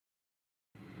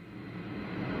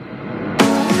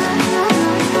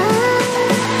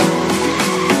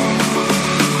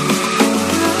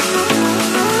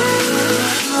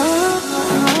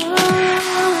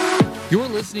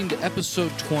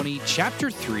episode 20, chapter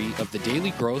 3 of the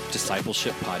Daily Growth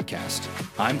Discipleship Podcast.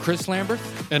 I'm Chris Lamberth.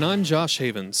 And I'm Josh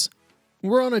Havens.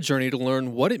 We're on a journey to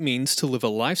learn what it means to live a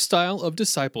lifestyle of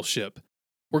discipleship.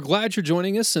 We're glad you're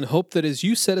joining us and hope that as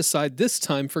you set aside this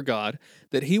time for God,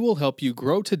 that He will help you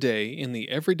grow today in the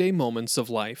everyday moments of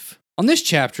life. On this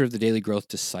chapter of the Daily Growth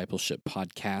Discipleship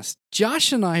Podcast,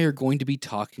 Josh and I are going to be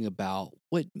talking about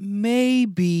what may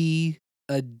be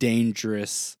a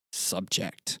dangerous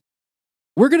subject.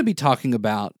 We're going to be talking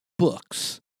about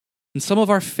books and some of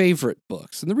our favorite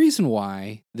books. And the reason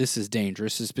why this is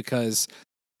dangerous is because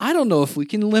I don't know if we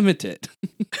can limit it.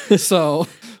 So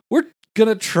we're going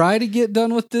to try to get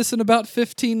done with this in about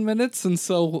 15 minutes. And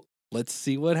so let's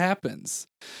see what happens.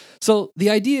 So the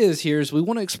idea is we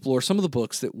want to explore some of the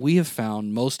books that we have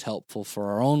found most helpful for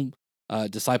our own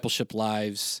discipleship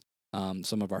lives,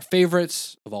 some of our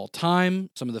favorites of all time,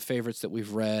 some of the favorites that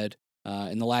we've read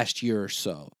in the last year or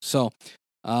so. So,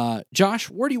 Josh,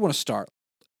 where do you want to start?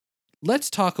 Let's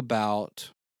talk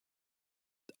about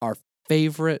our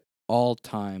favorite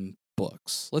all-time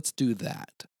books. Let's do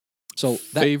that. So,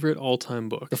 Favorite all-time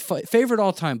book. The favorite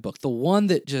all-time book, the one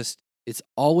that just it's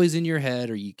always in your head,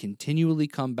 or you continually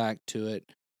come back to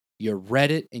it. You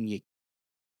read it and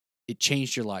it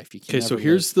changed your life. Okay, so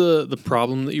here's the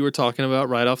problem that you were talking about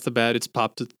right off the bat. It's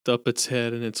popped up its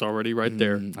head and it's already right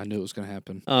there. I knew it was going to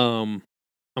happen. I'm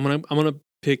gonna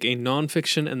pick a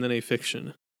nonfiction and then a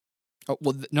fiction. Oh,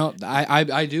 well, no,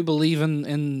 I do believe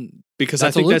in because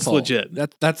I think that's legit.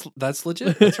 That's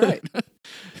legit. That's right.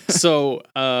 So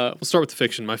we'll start with the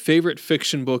fiction. My favorite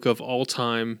fiction book of all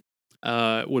time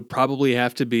would probably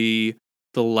have to be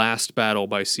The Last Battle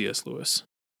by C.S. Lewis.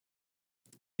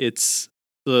 It's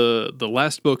the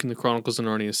last book in the Chronicles of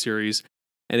Narnia series,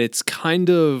 and it's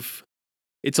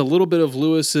a little bit of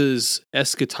Lewis's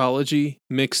eschatology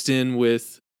mixed in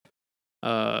with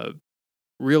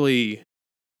really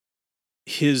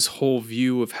his whole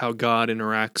view of how God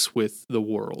interacts with the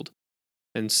world.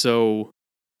 And so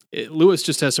Lewis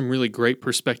just has some really great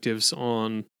perspectives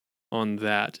on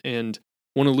that. And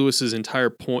one of Lewis's entire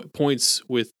points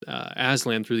with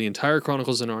Aslan through the entire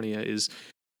Chronicles of Narnia is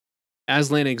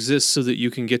Aslan exists so that you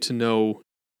can get to know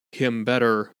him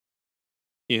better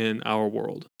in our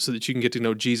world, so that you can get to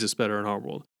know Jesus better in our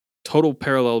world. Total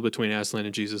parallel between Aslan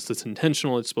and Jesus. That's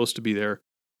intentional. It's supposed to be there.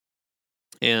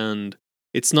 And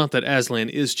it's not that Aslan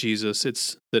is Jesus.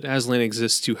 It's that Aslan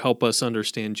exists to help us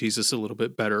understand Jesus a little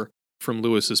bit better from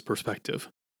Lewis's perspective.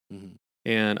 Mm-hmm.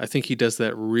 And I think he does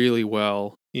that really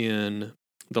well in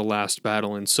The Last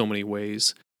Battle in so many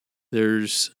ways.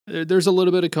 There's a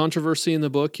little bit of controversy in the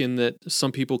book in that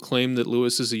some people claim that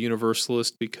Lewis is a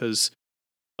universalist because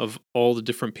of all the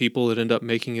different people that end up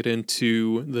making it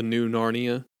into the new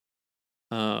Narnia.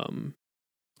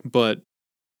 But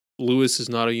Lewis is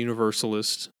not a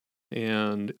universalist,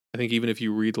 and I think even if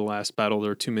you read The Last Battle,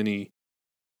 there are too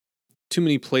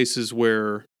many places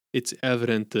where it's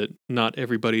evident that not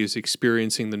everybody is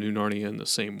experiencing the new Narnia in the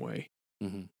same way.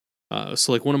 Mm-hmm.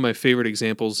 So like one of my favorite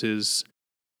examples is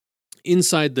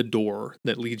inside the door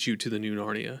that leads you to the new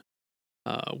Narnia,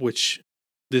 which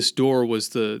this door was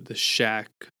the shack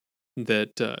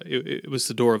that it was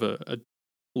the door of a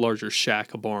larger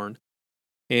shack, a barn,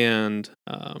 and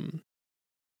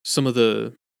some of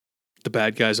the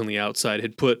bad guys on the outside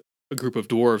had put a group of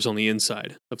dwarves on the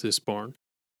inside of this barn,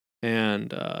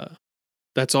 and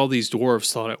that's all these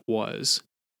dwarves thought it was.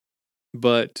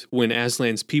 But when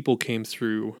Aslan's people came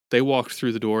through, they walked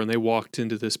through the door and they walked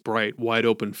into this bright, wide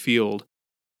open field.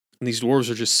 And these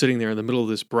dwarves are just sitting there in the middle of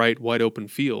this bright, wide open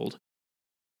field.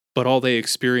 But all they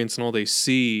experience and all they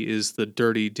see is the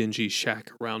dirty, dingy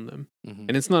shack around them. Mm-hmm.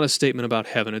 And it's not a statement about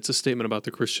heaven. It's a statement about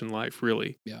the Christian life,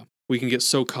 really. Yeah. We can get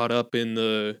so caught up in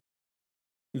the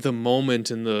moment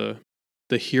and the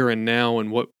here and now and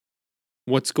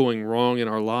what's going wrong in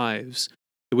our lives,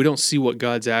 that we don't see what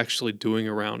God's actually doing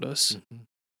around us. Mm-hmm.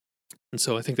 And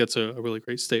so I think that's a really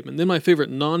great statement. Then my favorite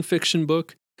nonfiction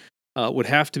book would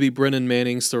have to be Brennan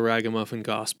Manning's The Ragamuffin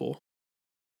Gospel.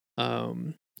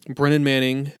 Brennan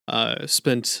Manning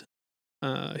spent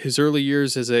his early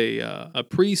years as a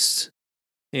priest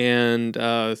and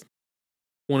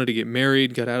wanted to get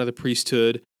married, got out of the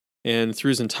priesthood, and through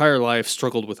his entire life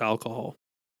struggled with alcohol.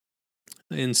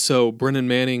 And so Brennan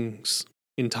Manning's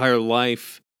entire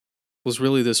life was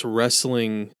really this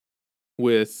wrestling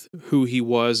with who he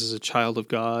was as a child of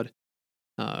God.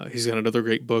 He's got another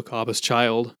great book, Abba's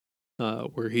Child,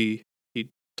 where he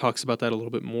talks about that a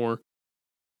little bit more.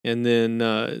 And then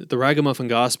the Ragamuffin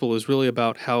Gospel is really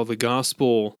about how the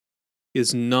gospel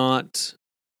is not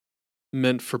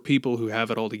meant for people who have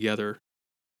it all together.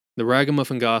 The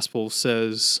Ragamuffin Gospel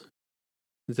says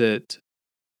that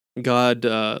God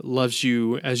loves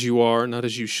you as you are, not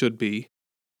as you should be,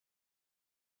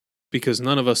 because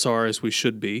none of us are as we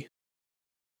should be.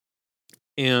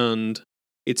 And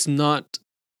it's not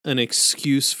an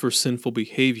excuse for sinful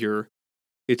behavior.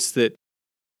 It's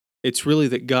really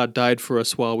that God died for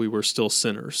us while we were still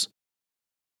sinners,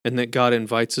 and that God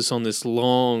invites us on this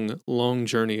long, long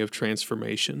journey of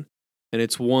transformation. And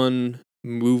it's one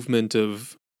movement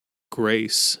of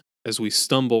grace as we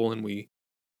stumble and we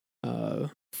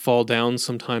fall down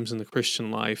sometimes in the Christian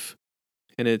life.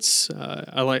 And it's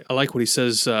I like what he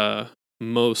says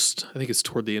most. I think it's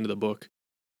toward the end of the book.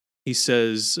 He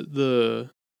says the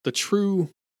true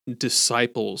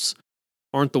disciples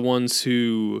aren't the ones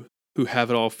who have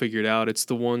it all figured out. It's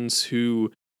the ones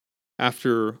who,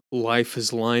 after life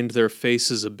has lined their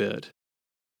faces a bit,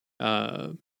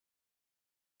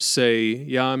 say,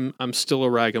 "Yeah, I'm still a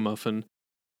ragamuffin,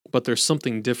 but there's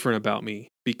something different about me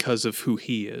because of who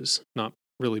he is, not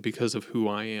really because of who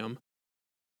I am."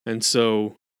 And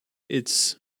so,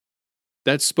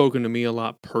 that's spoken to me a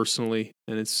lot personally,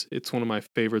 and it's one of my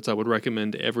favorites. I would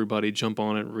recommend everybody jump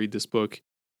on it and read this book.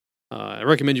 I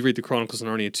recommend you read the Chronicles of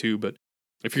Narnia too, but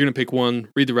if you're going to pick one,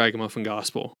 read the Ragamuffin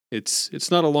Gospel. It's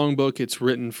not a long book. It's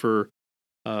written for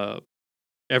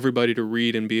everybody to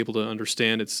read and be able to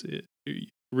understand.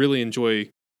 Really enjoy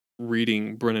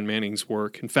reading Brennan Manning's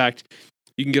work. In fact,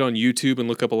 you can get on YouTube and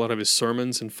look up a lot of his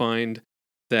sermons and find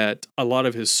that a lot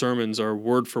of his sermons are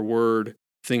word for word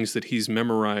things that he's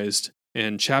memorized,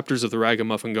 and chapters of the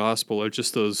Ragamuffin Gospel are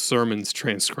just those sermons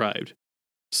transcribed.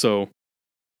 So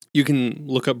you can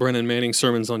look up Brennan Manning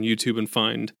sermons on YouTube and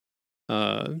find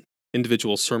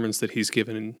individual sermons that he's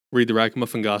given and read the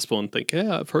Ragamuffin Gospel and think,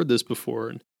 yeah, I've heard this before.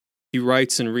 And he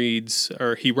writes and reads,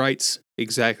 or he writes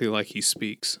exactly like he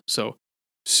speaks. So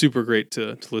super great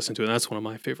to listen to. And that's one of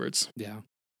my favorites. Yeah,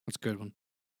 that's a good one.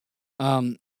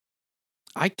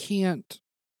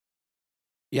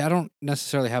 I don't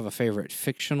necessarily have a favorite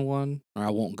fiction one, or I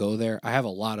won't go there. I have a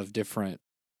lot of different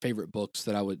favorite books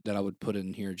that I would put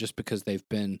in here just because they've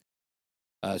been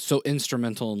so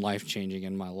instrumental and life-changing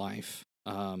in my life.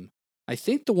 I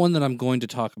think the one that I'm going to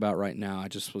talk about right now, I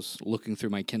just was looking through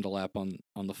my Kindle app on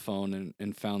the phone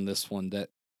and found this one that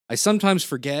I sometimes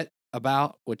forget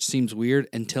about, which seems weird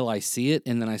until I see it,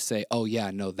 and then I say, oh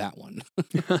yeah, no, that one.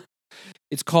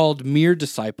 It's called Mere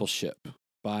Discipleship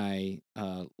by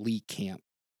Lee Camp.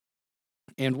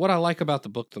 And what I like about the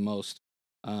book the most,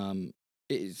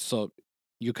 so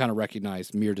you kind of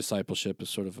recognize Mere Discipleship as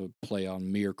sort of a play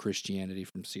on Mere Christianity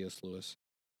from C.S. Lewis.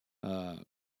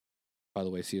 By the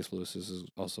way, C.S. Lewis is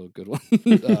also a good one,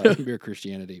 Mere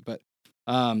Christianity. But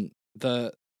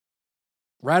the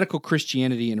Radical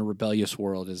Christianity in a Rebellious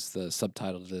World is the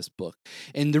subtitle of this book.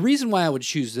 And the reason why I would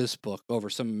choose this book over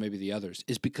some of maybe the others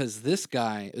is because this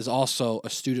guy is also a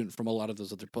student from a lot of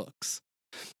those other books.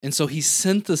 And so he's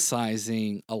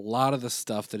synthesizing a lot of the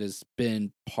stuff that has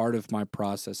been part of my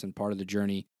process and part of the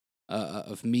journey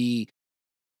of me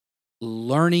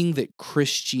learning that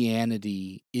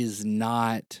Christianity is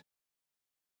not,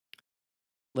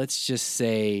 let's just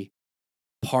say,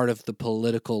 part of the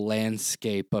political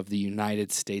landscape of the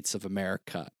United States of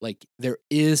America. Like, there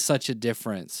is such a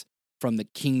difference from the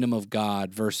kingdom of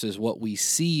God versus what we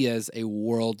see as a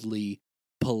worldly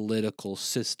political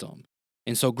system.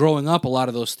 And so growing up, a lot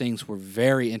of those things were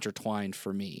very intertwined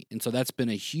for me. And so that's been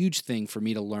a huge thing for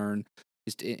me to learn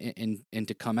and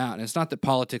to come out. And it's not that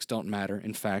politics don't matter.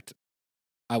 In fact,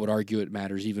 I would argue it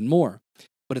matters even more.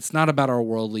 But it's not about our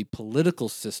worldly political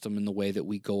system and the way that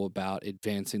we go about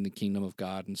advancing the kingdom of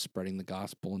God and spreading the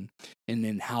gospel and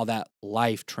then how that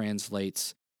life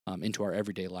translates into our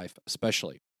everyday life,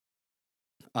 especially.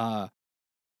 So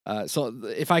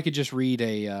if I could just read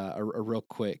a real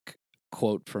quick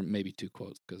quote from maybe two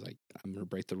quotes because I'm going to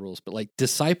break the rules, but like,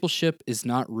 discipleship is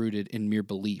not rooted in mere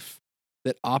belief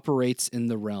that operates in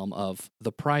the realm of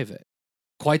the private.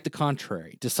 Quite the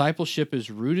contrary. Discipleship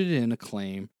is rooted in a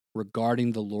claim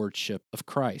regarding the lordship of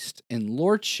Christ, and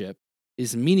lordship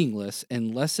is meaningless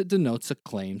unless it denotes a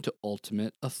claim to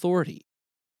ultimate authority.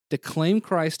 To claim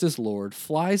Christ as Lord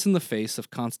flies in the face of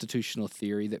constitutional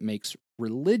theory that makes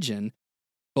religion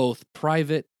both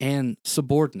private and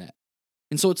subordinate.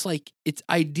 And so it's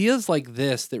ideas like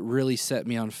this that really set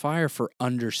me on fire for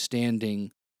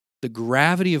understanding the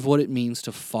gravity of what it means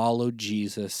to follow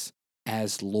Jesus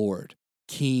as Lord,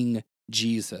 King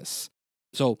Jesus.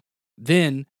 So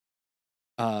then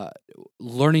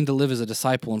learning to live as a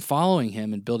disciple and following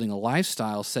him and building a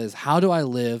lifestyle says, how do I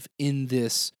live in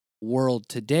this world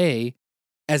today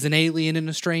as an alien in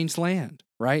a strange land,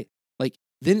 right? Like,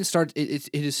 then it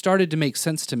has started to make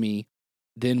sense to me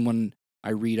then when I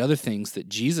read other things that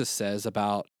Jesus says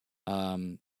about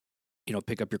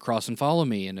pick up your cross and follow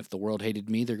me. And if the world hated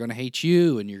me, they're going to hate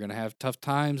you, and you're going to have tough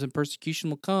times, and persecution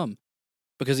will come.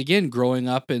 Because again, growing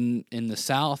up in the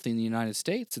South in the United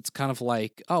States, it's kind of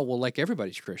like, oh, well, like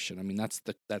everybody's Christian. I mean, that's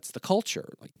the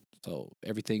culture. Like, so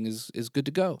everything is good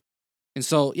to go. And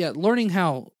so, yeah, learning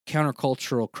how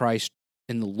countercultural Christ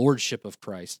and the lordship of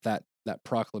Christ, that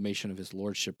proclamation of his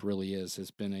lordship really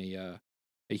has been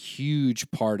a huge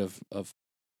part of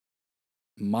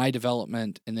my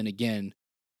development. And then again,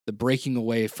 the breaking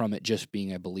away from it just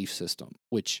being a belief system,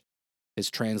 which has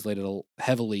translated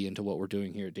heavily into what we're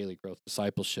doing here at Daily Growth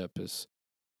Discipleship.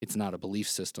 It's not a belief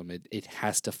system. It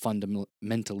has to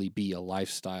fundamentally be a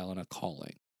lifestyle and a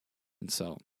calling. And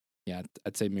so, yeah,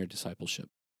 I'd say mere discipleship.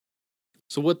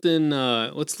 So what then,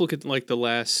 let's look at like the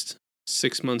last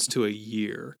 6 months to a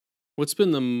year. What's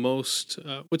been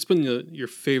your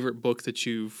favorite book that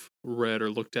you've read or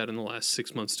looked at in the last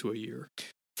 6 months to a year?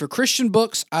 For Christian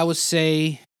books, I would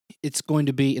say it's going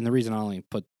to be, and the reason I only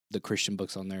put the Christian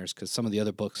books on there is because some of the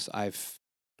other books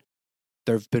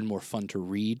they've been more fun to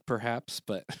read, perhaps,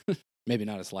 but maybe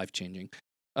not as life-changing.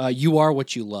 You Are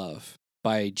What You Love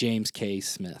by James K.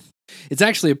 Smith. It's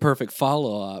actually a perfect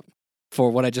follow-up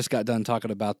for what I just got done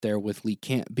talking about there with Lee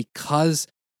Camp, because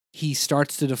he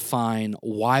starts to define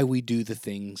why we do the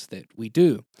things that we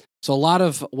do. So a lot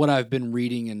of what I've been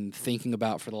reading and thinking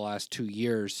about for the last 2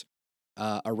 years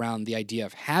around the idea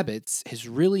of habits has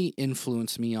really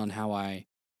influenced me on how I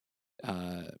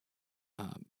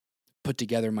put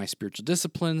together my spiritual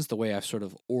disciplines, the way I've sort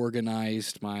of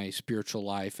organized my spiritual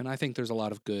life. And I think there's a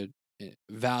lot of good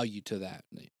value to that.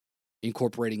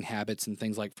 Incorporating habits and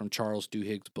things like from Charles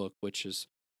Duhigg's book, which was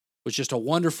just a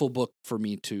wonderful book for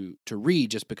me to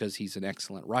read just because he's an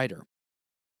excellent writer.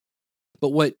 But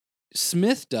what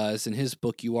Smith does in his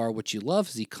book, You Are What You Love,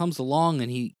 is he comes along and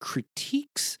he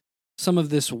critiques some of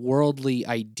this worldly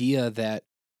idea that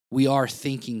we are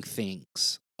thinking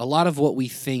things. A lot of what we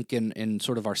think in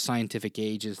sort of our scientific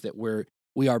age is that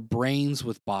we are brains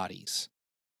with bodies.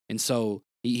 And so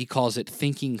he calls it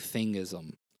thinking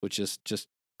thingism, which just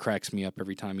cracks me up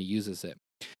every time he uses it.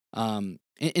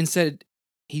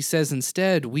 He says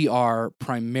instead, we are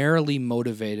primarily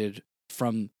motivated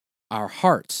from our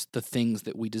hearts, the things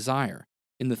that we desire.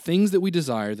 And the things that we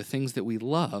desire, the things that we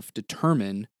love,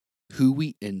 determine who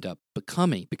we end up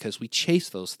becoming because we chase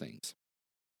those things.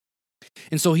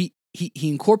 And so he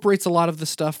incorporates a lot of the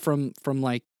stuff from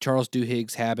like Charles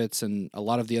Duhigg's habits and a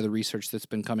lot of the other research that's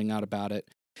been coming out about it,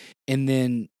 and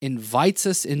then invites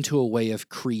us into a way of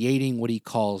creating what he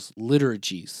calls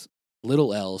liturgies,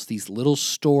 little L's, these little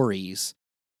stories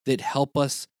that help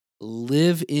us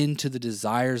live into the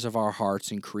desires of our hearts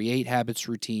and create habits,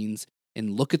 routines,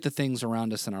 and look at the things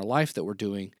around us in our life that we're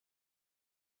doing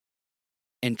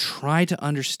and try to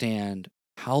understand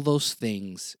how those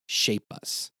things shape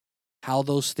us. How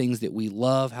those things that we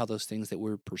love, how those things that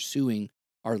we're pursuing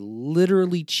are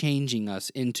literally changing us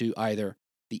into either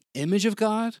the image of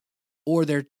God or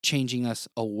they're changing us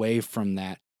away from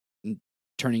that and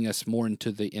turning us more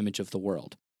into the image of the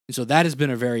world. And so that has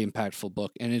been a very impactful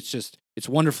book, and it's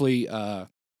wonderfully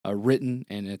written,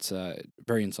 and it's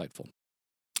very insightful.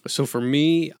 So for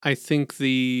me, I think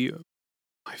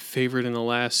my favorite in the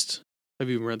last, I've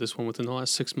even read this one within the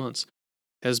last 6 months,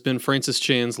 has been Francis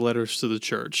Chan's Letters to the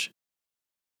Church.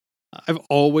 I've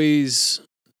always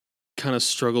kind of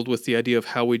struggled with the idea of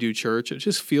how we do church. It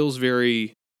just feels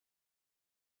very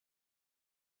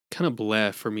kind of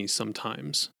bleh for me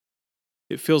sometimes.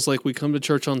 It feels like we come to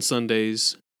church on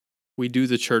Sundays, we do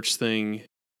the church thing,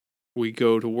 we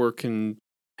go to work and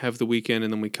have the weekend,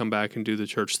 and then we come back and do the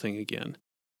church thing again.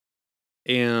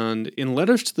 And in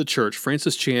Letters to the Church,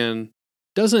 Francis Chan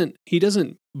doesn't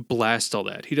blast all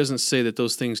that. He doesn't say that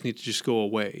those things need to just go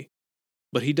away.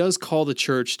 But he does call the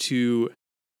church to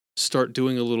start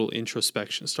doing a little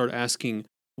introspection, start asking,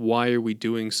 why are we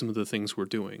doing some of the things we're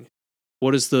doing?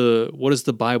 What does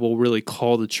the Bible really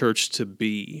call the church to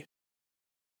be?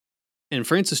 And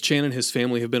Francis Chan and his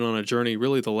family have been on a journey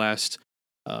really the last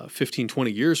 15, 20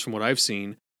 years from what I've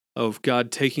seen of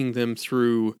God taking them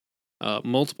through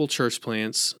multiple church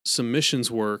plants, some missions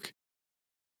work.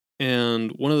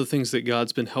 And one of the things that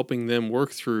God's been helping them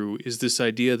work through is this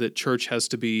idea that church has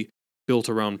to be built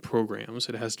around programs.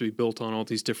 It has to be built on all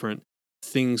these different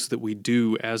things that we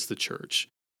do as the church.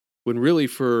 When really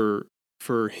for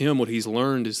him, what he's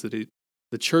learned is that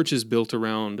the church is built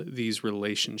around these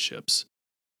relationships.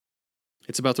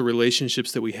 It's about the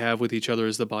relationships that we have with each other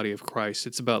as the body of Christ.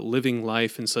 It's about living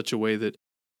life in such a way that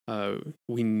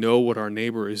we know what our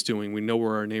neighbor is doing. We know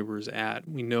where our neighbor is at.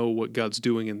 We know what God's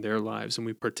doing in their lives, and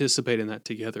we participate in that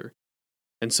together.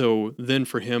 And so then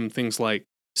for him, things like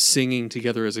singing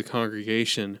together as a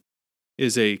congregation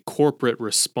is a corporate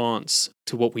response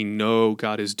to what we know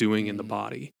God is doing in the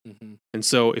body. Mm-hmm. And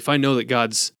so if I know that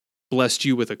God's blessed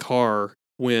you with a car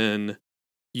when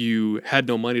you had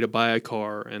no money to buy a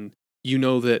car, and you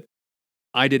know that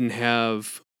I didn't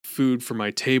have food for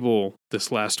my table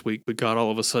this last week, but God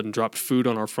all of a sudden dropped food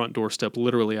on our front doorstep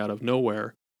literally out of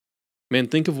nowhere. Man,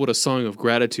 think of what a song of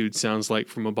gratitude sounds like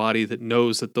from a body that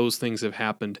knows that those things have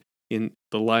happened in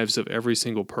the lives of every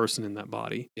single person in that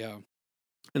body. Yeah.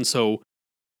 And so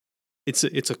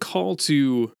it's a call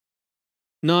to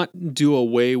not do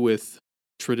away with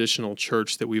traditional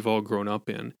church that we've all grown up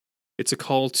in. It's a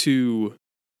call to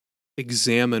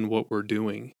examine what we're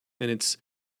doing. And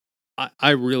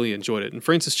I really enjoyed it. And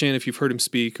Francis Chan, if you've heard him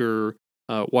speak or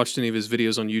watched any of his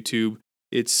videos on YouTube,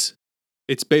 it's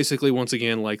basically, once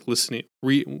again, like listening.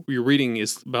 Your reading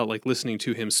is about like listening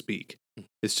to him speak.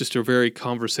 It's just a very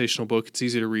conversational book. It's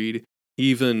easy to read. He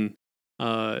even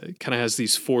kind of has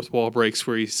these fourth wall breaks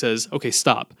where he says, "Okay,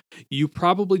 stop. You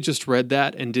probably just read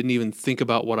that and didn't even think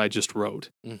about what I just wrote.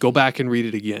 Mm-hmm. Go back and read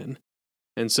it again."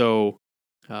 And so,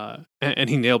 and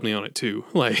he nailed me on it too.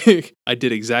 Like I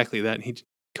did exactly that, and he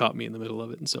caught me in the middle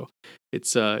of it. And so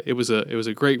it was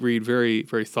a great read, very,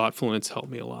 very thoughtful, and it's helped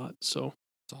me a lot. So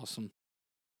it's awesome.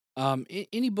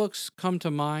 Any books come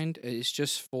to mind? It's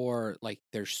just for like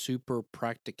their super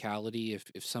practicality.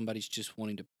 If somebody's just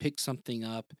wanting to pick something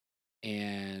up,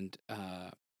 and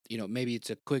maybe it's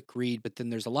a quick read, but then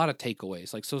there's a lot of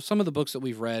takeaways. Like, so some of the books that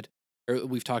we've read or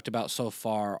we've talked about so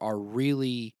far are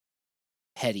really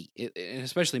heady, and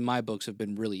especially my books have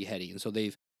been really heady, and so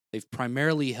they've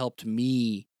primarily helped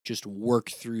me just work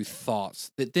through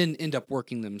thoughts that then end up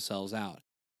working themselves out.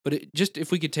 But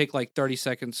if we could take like 30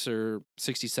 seconds or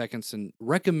 60 seconds and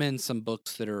recommend some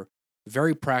books that are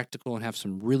very practical and have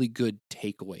some really good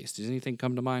takeaways. Does anything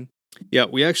come to mind? Yeah,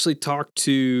 we actually talked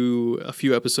to a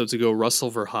few episodes ago,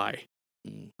 Russell Verhey.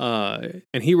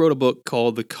 And he wrote a book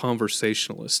called The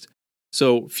Conversationalist.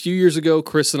 So a few years ago,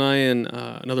 Chris and I and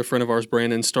another friend of ours,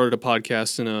 Brandon, started a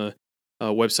podcast and a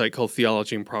website called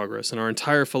Theology in Progress. And our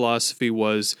entire philosophy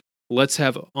was, let's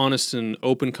have honest and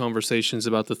open conversations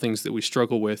about the things that we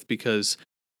struggle with, because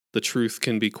the truth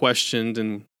can be questioned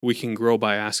and we can grow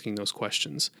by asking those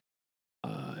questions.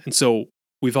 And so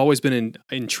we've always been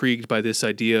intrigued by this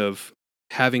idea of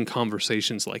having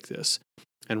conversations like this.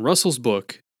 And Russell's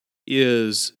book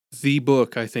is the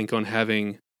book, I think, on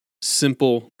having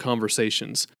simple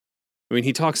conversations. I mean,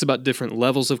 he talks about different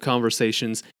levels of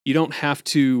conversations. You don't have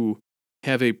to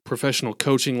have a professional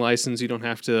coaching license. You don't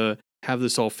have to have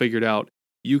this all figured out.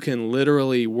 You can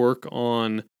literally work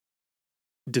on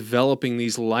developing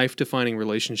these life-defining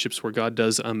relationships where God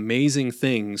does amazing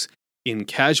things in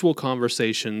casual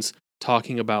conversations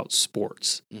talking about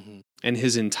sports. Mm-hmm. And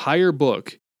his entire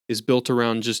book is built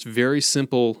around just very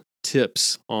simple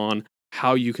tips on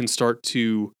how you can start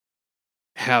to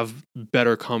have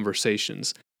better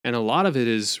conversations. And a lot of it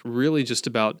is really just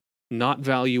about not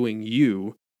valuing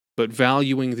you, but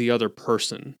valuing the other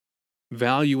person,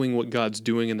 valuing what God's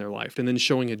doing in their life, and then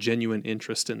showing a genuine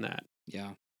interest in that.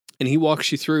 Yeah. And he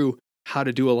walks you through how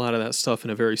to do a lot of that stuff in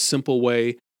a very simple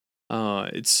way.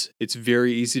 It's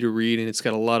very easy to read, and it's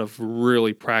got a lot of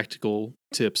really practical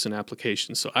tips and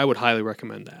applications. So I would highly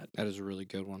recommend that. That is a really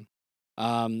good one.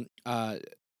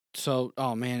 So,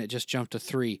 oh man, it just jumped to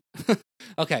 3.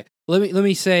 Okay, let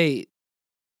me say.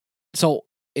 So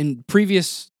in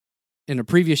a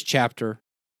previous chapter,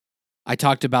 I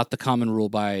talked about The Common Rule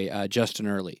by Justin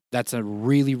Earley. That's a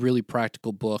really, really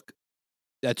practical book.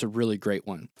 That's a really great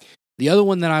one. The other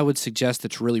one that I would suggest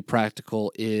that's really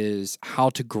practical is How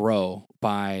to Grow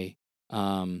by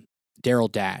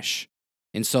Daryl Dash.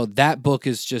 And so that book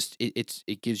is just,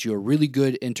 it gives you a really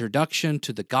good introduction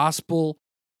to the gospel.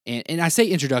 And I say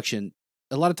introduction,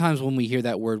 a lot of times when we hear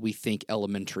that word, we think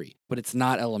elementary, but it's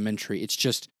not elementary.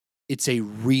 It's a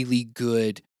really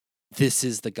good, this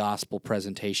is the gospel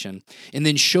presentation, and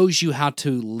then shows you how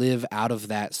to live out of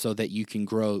that so that you can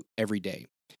grow every day.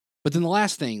 But then the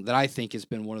last thing that I think has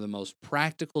been one of the most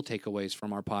practical takeaways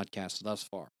from our podcast thus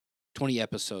far, 20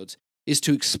 episodes, is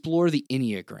to explore the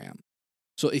Enneagram.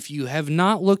 So if you have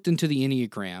not looked into the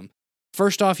Enneagram,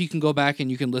 first off, you can go back and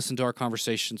you can listen to our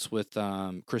conversations with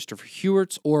Christopher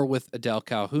Hewerts or with Adele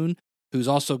Calhoun, who's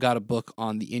also got a book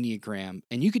on the Enneagram.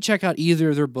 And you can check out either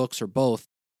of their books or both.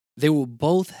 They will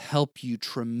both help you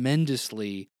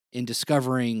tremendously in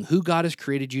discovering who God has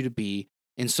created you to be,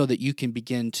 and so that you can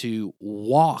begin to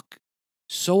walk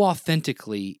so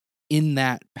authentically in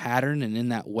that pattern and in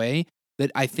that way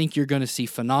that I think you're going to see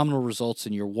phenomenal results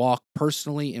in your walk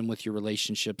personally and with your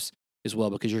relationships as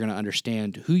well, because you're going to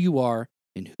understand who you are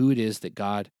and who it is that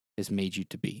God has made you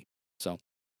to be. So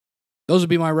those would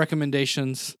be my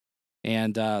recommendations.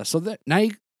 And so that now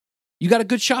you got a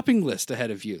good shopping list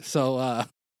ahead of you. So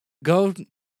go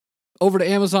over to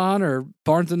Amazon or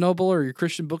Barnes & Noble or your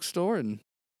Christian bookstore and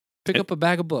pick up a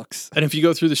bag of books. And if you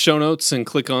go through the show notes and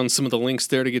click on some of the links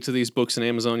there to get to these books in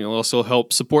Amazon, you'll also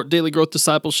help support Daily Growth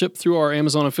Discipleship through our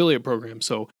Amazon affiliate program.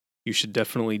 So you should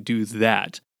definitely do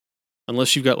that.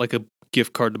 Unless you've got like a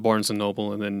gift card to Barnes &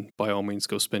 Noble, and then by all means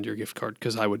go spend your gift card,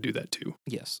 because I would do that too.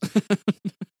 Yes.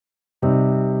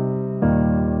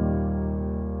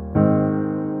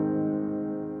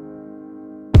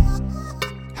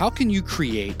 How can you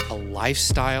create a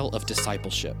lifestyle of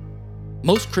discipleship?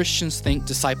 Most Christians think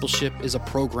discipleship is a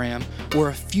program or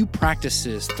a few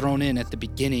practices thrown in at the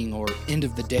beginning or end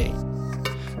of the day.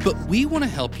 But we want to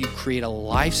help you create a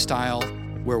lifestyle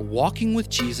where walking with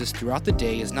Jesus throughout the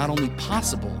day is not only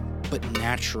possible, but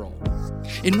natural.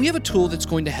 And we have a tool that's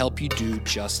going to help you do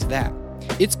just that.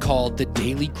 It's called the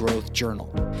Daily Growth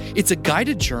Journal. It's a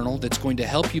guided journal that's going to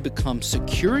help you become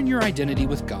secure in your identity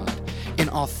with God and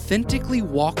authentically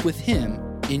walk with Him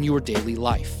in your daily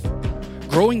life.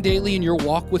 Growing daily in your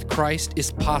walk with Christ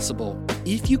is possible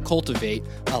if you cultivate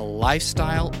a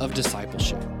lifestyle of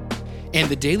discipleship. And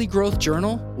the Daily Growth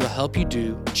Journal will help you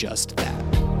do just that.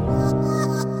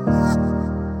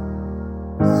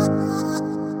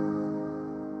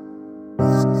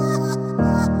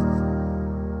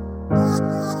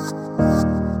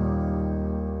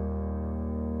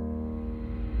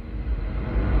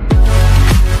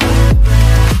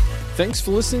 Thanks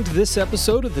for listening to this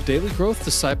episode of the Daily Growth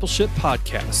Discipleship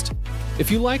Podcast.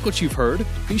 If you like what you've heard,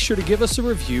 be sure to give us a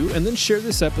review and then share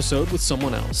this episode with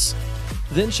someone else.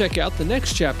 Then check out the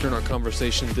next chapter in our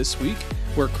conversation this week,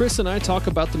 where Chris and I talk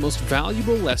about the most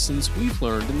valuable lessons we've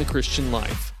learned in the Christian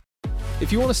life.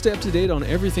 If you want to stay up to date on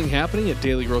everything happening at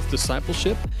Daily Growth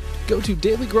Discipleship, go to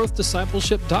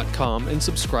dailygrowthdiscipleship.com and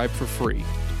subscribe for free.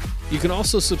 You can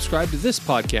also subscribe to this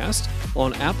podcast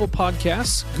on Apple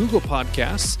Podcasts, Google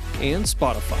Podcasts, and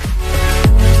Spotify.